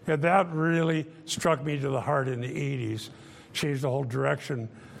 And that really struck me to the heart in the 80s, changed the whole direction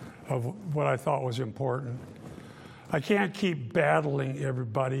of what I thought was important. I can't keep battling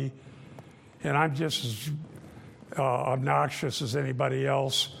everybody, and I'm just as obnoxious as anybody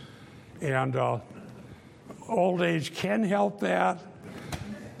else. And old age can help that,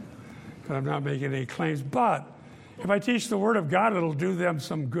 but I'm not making any claims. But if I teach the Word of God, it'll do them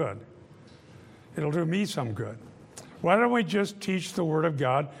some good. It'll do me some good. Why don't we just teach the Word of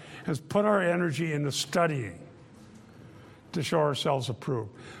God and put our energy into studying to show ourselves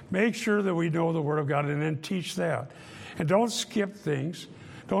approved? Make sure that we know the Word of God and then teach that. And don't skip things.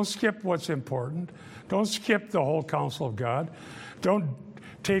 Don't skip what's important. Don't skip the whole counsel of God. Don't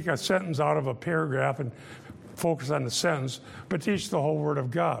take a sentence out of a paragraph and focus on the sentence, but teach the whole Word of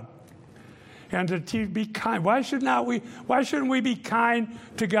God. And to be kind. Why shouldn't we be kind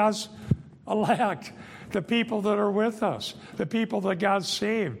to God's elect? The people that are with us, the people that God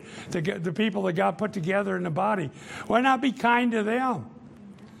saved, the people that God put together in the body. Why not be kind to them?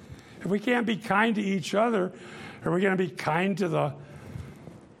 If we can't be kind to each other, are we going to be kind to the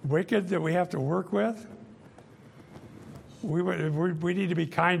wicked that we have to work with? We need to be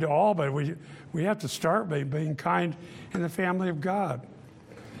kind to all, but we have to start by being kind in the family of God.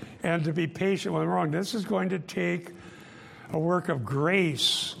 And to be patient when we're wrong. This is going to take a work of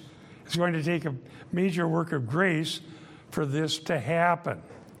grace. It's going to take a major work of grace for this to happen.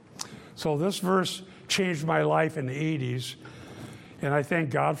 So this verse changed my life in the 80s, and I thank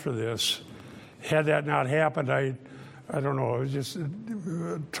God for this. Had that not happened, I don't know, it was just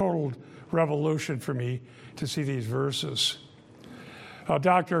a total revolution for me to see these verses.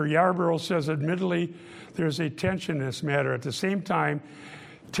 Dr. Yarborough says, admittedly, there's a tension in this matter. At the same time,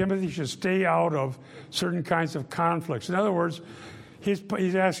 Timothy should stay out of certain kinds of conflicts. In other words,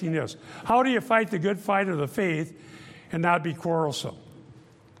 he's asking this: how do you fight the good fight of the faith and not be quarrelsome?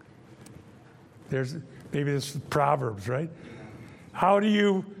 Maybe this is Proverbs, right? How do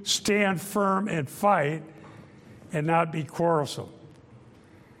you stand firm and fight and not be quarrelsome?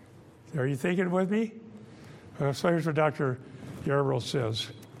 Are you thinking with me? So here's what Dr. Yarborough says.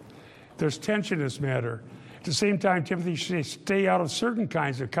 There's tension in this matter. At the same time, Timothy should stay out of certain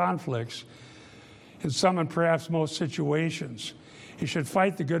kinds of conflicts in some and perhaps most situations. He should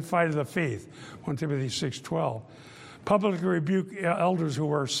fight the good fight of the faith, 1 Timothy 6:12. Publicly rebuke elders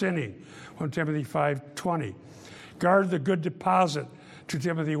who are sinning, 1 Timothy 5:20. Guard the good deposit, 2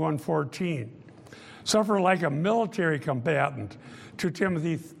 Timothy 1:14. Suffer like a military combatant, 2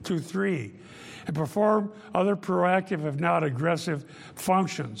 Timothy 2:3. And perform other proactive, if not aggressive,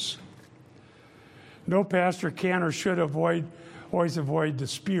 functions. No pastor can or should always avoid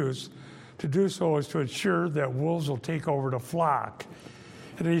disputes. To do so is to ensure that wolves will take over the flock.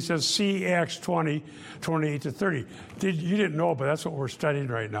 And then he says, see Acts 20, 28 to 30. You didn't know, but that's what we're studying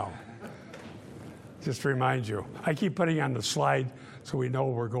right now. Just to remind you. I keep putting on the slide so we know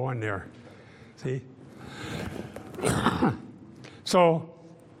we're going there. See? So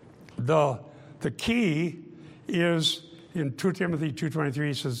the key is in 2 Timothy 2:23,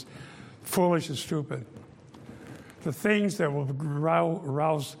 he says, foolish and stupid. The things that will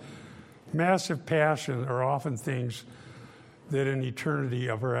arouse massive passion are often things that in eternity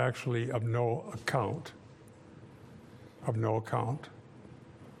are actually of no account. Of no account.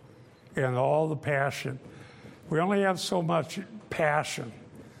 And all the passion. We only have so much passion,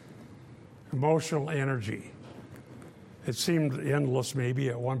 emotional energy. It seemed endless maybe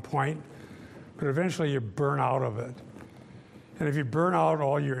at one point, but eventually you burn out of it. And if you burn out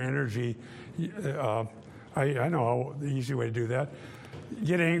all your energy, I know the easy way to do that.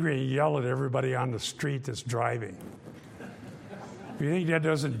 Get angry and yell at everybody on the street that's driving. If you think that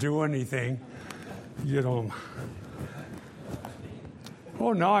doesn't do anything, you know,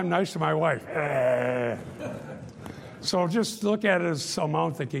 oh, now I'm nice to my wife. So just look at it as an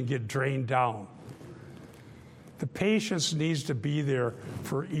amount that can get drained down. The patience needs to be there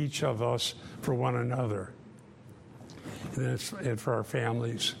for each of us, for one another, and for our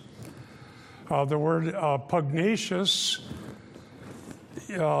families. The word pugnacious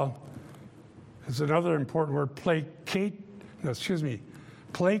is another important word, placates,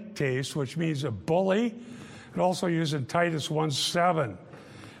 which means a bully. It also used in Titus 1:7. It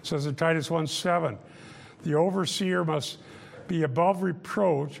says in Titus 1:7, the overseer must be above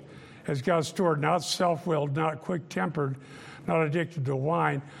reproach as God's steward, not self-willed, not quick-tempered, not addicted to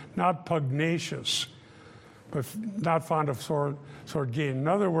wine, not pugnacious, but not fond of sword gain. In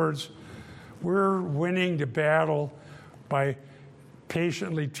other words, we're winning the battle by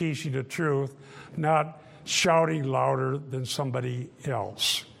patiently teaching the truth, not shouting louder than somebody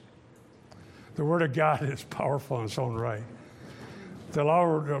else. The Word of God is powerful in its own right. The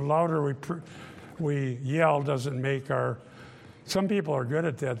louder we yell doesn't make our... Some people are good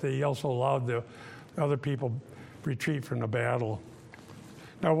at that. They yell so loud that other people retreat from the battle.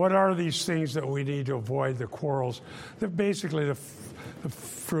 Now, what are these things that we need to avoid? The quarrels. They're basically the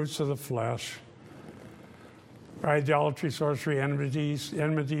fruits of the flesh. Idolatry, sorcery,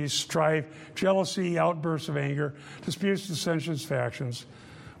 enmities, strife, jealousy, outbursts of anger, disputes, dissensions, factions,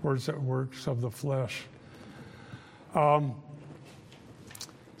 works of the flesh. So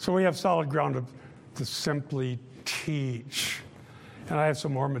we have solid ground to simply teach. And I have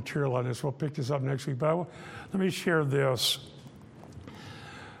some more material on this. We'll pick this up next week. But let me share this.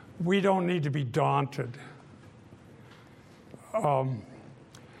 We don't need to be daunted.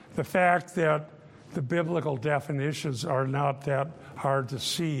 The fact that the biblical definitions are not that hard to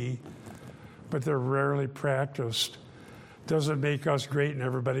see, but they're rarely practiced, doesn't make us great and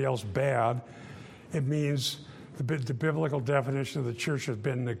everybody else bad. It means the biblical definition of the church has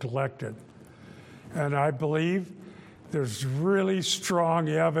been neglected. And I believe there's really strong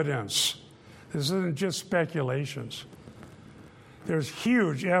evidence. This isn't just speculations. There's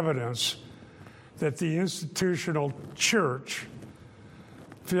huge evidence that the institutional church,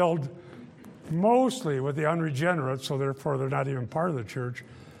 filled mostly with the unregenerate, so therefore they're not even part of the church,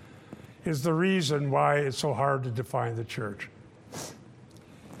 is the reason why it's so hard to define the church.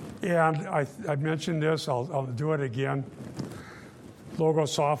 And I mentioned this, I'll do it again. Logo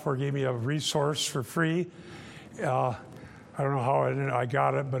Software gave me a resource for free. I don't know how I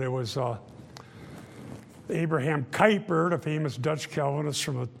got it, but it was Abraham Kuyper, the famous Dutch Calvinist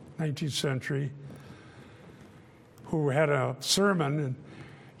from the 19th century, who had a sermon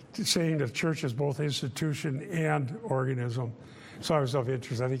saying the church is both institution and organism. So I was of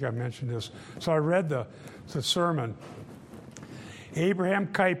interest. I think I mentioned this. So I read the sermon. Abraham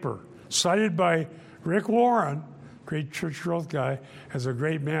Kuyper, cited by Rick Warren, great church growth guy, as a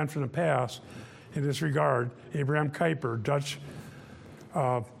great man from the past in this regard. Abraham Kuyper, Dutch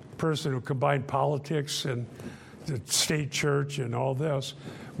person who combined politics and the state church and all this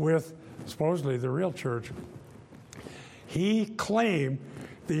with supposedly the real church. He claimed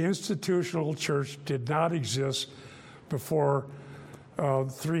the institutional church did not exist before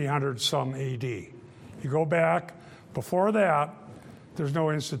 300-some AD. You go back, before that, there's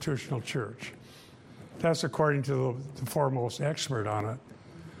no institutional church. That's according to the foremost expert on it.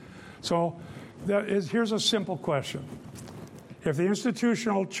 So here's a simple question. If the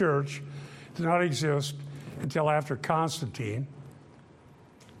institutional church did not exist until after Constantine,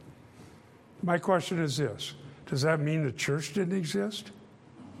 my question is this. Does that mean the church didn't exist?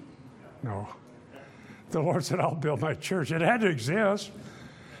 No. The Lord said, I'll build my church. It had to exist.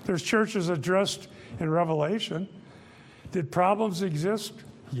 There's churches addressed in Revelation. Did problems exist?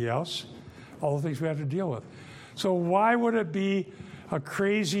 Yes. All the things we have to deal with. So why would it be a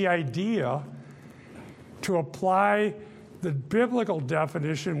crazy idea to apply the biblical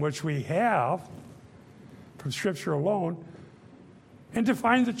definition, which we have from Scripture alone, and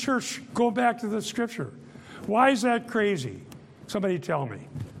define the church? Go back to the Scripture. Why is that crazy? Somebody tell me.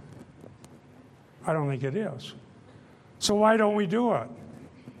 I don't think it is. So why don't we do it?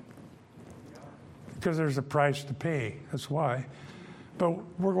 Because there's a price to pay. That's why. But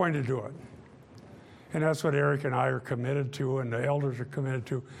we're going to do it. And that's what Eric and I are committed to, and the elders are committed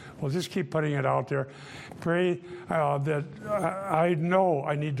to. We'll just keep putting it out there. Pray that I know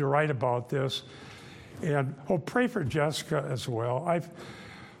I need to write about this. And pray for Jessica as well.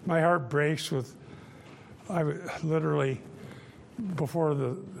 My heart breaks with, literally, before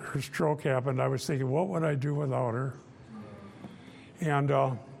her stroke happened, I was thinking, what would I do without her?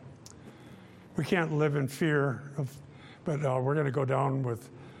 And we can't live in fear, but we're going to go down with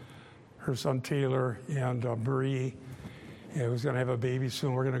her son Taylor and Marie, who's going to have a baby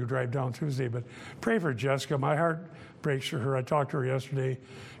soon. We're going to drive down Tuesday. But pray for Jessica. My heart breaks for her. I talked to her yesterday.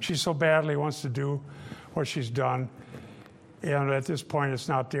 She so badly wants to do what she's done, and at this point, it's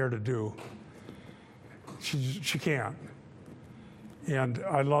not there to do. She can't. And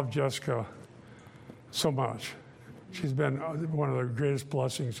I love Jessica so much. She's been one of the greatest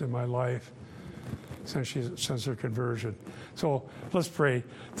blessings in my life since her conversion. So let's pray.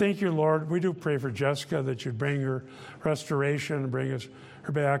 Thank you, Lord. We do pray for Jessica that you'd bring her restoration, bring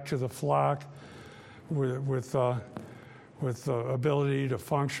her back to the flock with ability to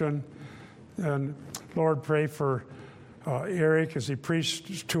function. And Lord, pray for Eric as he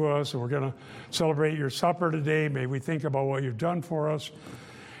preached to us, and we're going to celebrate your supper today. May we think about what you've done for us.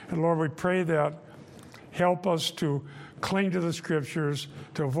 And Lord, we pray that help us to cling to the Scriptures,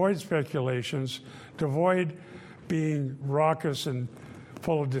 to avoid speculations, to avoid being raucous and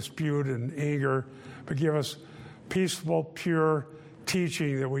full of dispute and anger, but give us peaceful, pure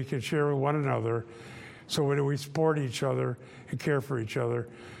teaching that we can share with one another so that we support each other and care for each other.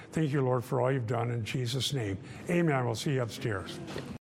 Thank you, Lord, for all you've done in Jesus' name. Amen. We'll see you upstairs.